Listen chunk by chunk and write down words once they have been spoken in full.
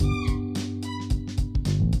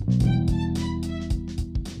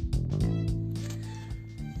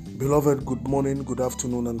Beloved, good morning, good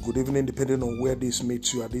afternoon, and good evening, depending on where this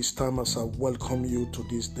meets you at this time, as I welcome you to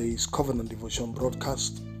this day's Covenant Devotion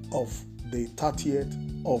broadcast of the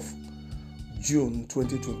 30th of June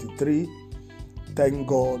 2023. Thank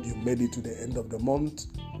God you made it to the end of the month,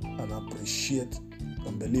 and appreciate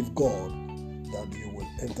and believe God that you will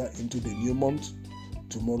enter into the new month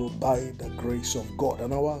tomorrow by the grace of God.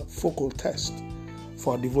 And our focal text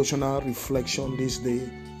for our devotional reflection this day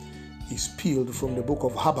is peeled from the book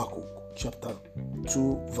of Habakkuk, chapter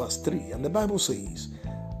 2, verse 3. And the Bible says,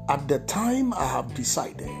 "At the time I have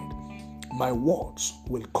decided, my words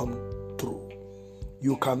will come true.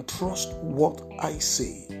 You can trust what I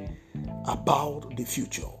say about the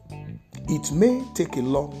future. It may take a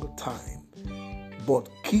long time, but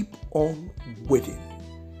keep on waiting.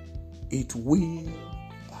 It will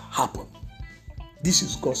happen." This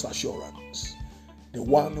is God's assurance. The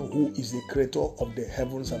one who is the creator of the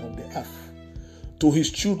heavens and of the earth, to his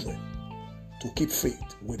children to keep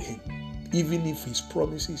faith with him. Even if his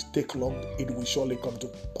promises take long, it will surely come to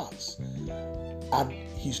pass at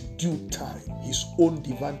his due time, his own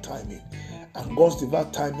divine timing. And God's divine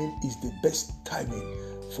timing is the best timing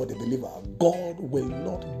for the believer. God will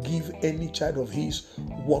not give any child of his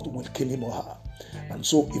what will kill him or her. And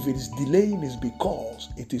so if it is delaying, it's because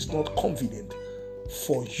it is not convenient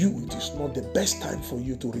for you. It is not the best time for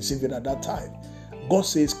you to receive it at that time. God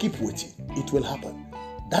says, keep waiting. It will happen.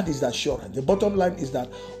 That is the assurance. The bottom line is that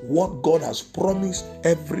what God has promised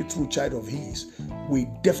every true child of his will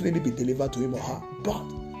definitely be delivered to him or her, but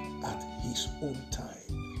at his own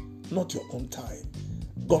time. Not your own time.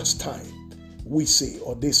 God's time, we say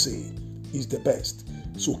or they say, is the best.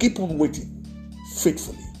 So keep on waiting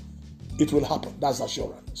faithfully. It will happen. That's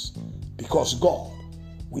assurance. Because God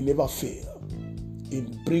will never fail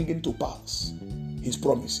in bringing to pass his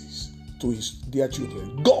promises to his dear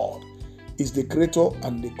children. God is the creator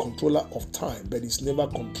and the controller of time, but is never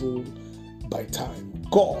controlled by time.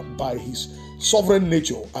 God, by his sovereign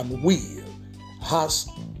nature and will, has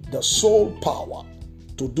the sole power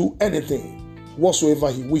to do anything whatsoever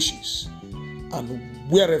he wishes, and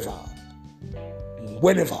wherever,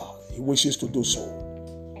 whenever he wishes to do so.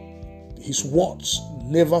 His words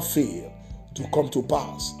never fail to come to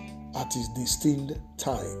pass at his destined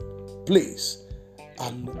time, place,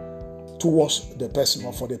 and towards the person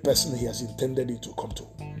or for the person he has intended it to come to.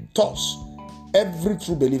 Thus, every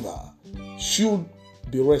true believer should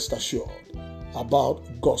be rest assured about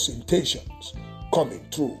God's intentions coming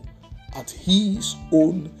true at his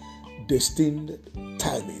own destined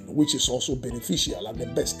timing, which is also beneficial and the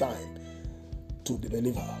best time to the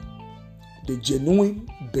believer. The genuine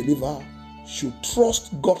believer should trust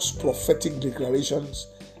God's prophetic declarations,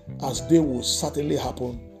 as they will certainly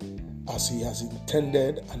happen as he has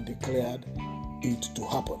intended and declared it to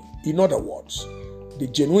happen. In other words, the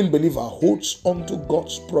genuine believer holds on to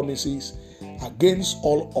God's promises against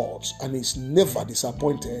all odds and is never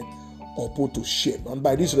disappointed or put to shame. And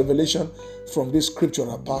by this revelation from this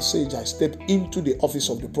scriptural passage, I step into the office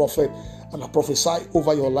of the prophet and I prophesy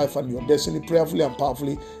over your life and your destiny prayerfully and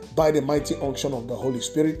powerfully by the mighty unction of the Holy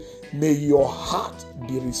Spirit. May your heart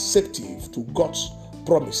be receptive to God's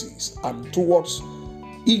promises and towards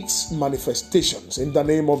its manifestations in the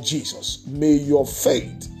name of Jesus. May your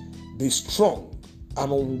faith be strong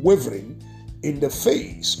and unwavering in the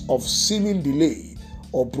face of seeming delay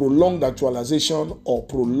or prolonged actualization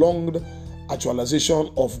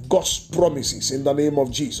of God's promises in the name of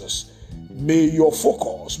Jesus. May your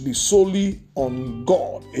focus be solely on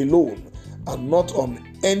God alone and not on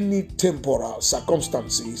any temporal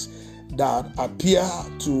circumstances that appear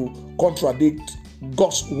to contradict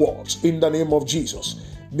God's words in the name of Jesus.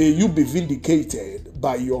 May you be vindicated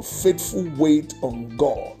by your faithful wait on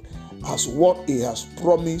God, as what he has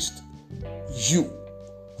promised you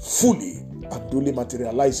fully and duly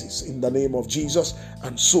materializes in the name of Jesus,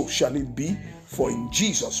 and so shall it be. For in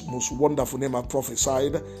Jesus' most wonderful name I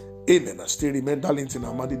prophesied. Amen. I still remain Darlington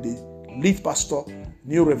Amadi, the lead pastor,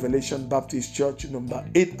 New Revelation Baptist Church, number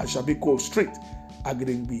 8 Ashabiko Street,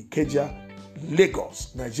 Agringbi, Keja,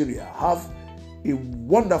 Lagos, Nigeria. Have a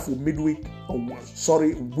wonderful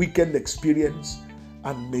weekend experience,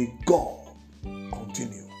 and may God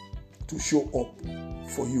continue to show up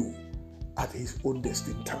for you at his own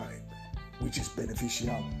destined time, which is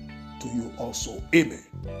beneficial to you also. Amen.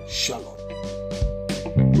 Shalom.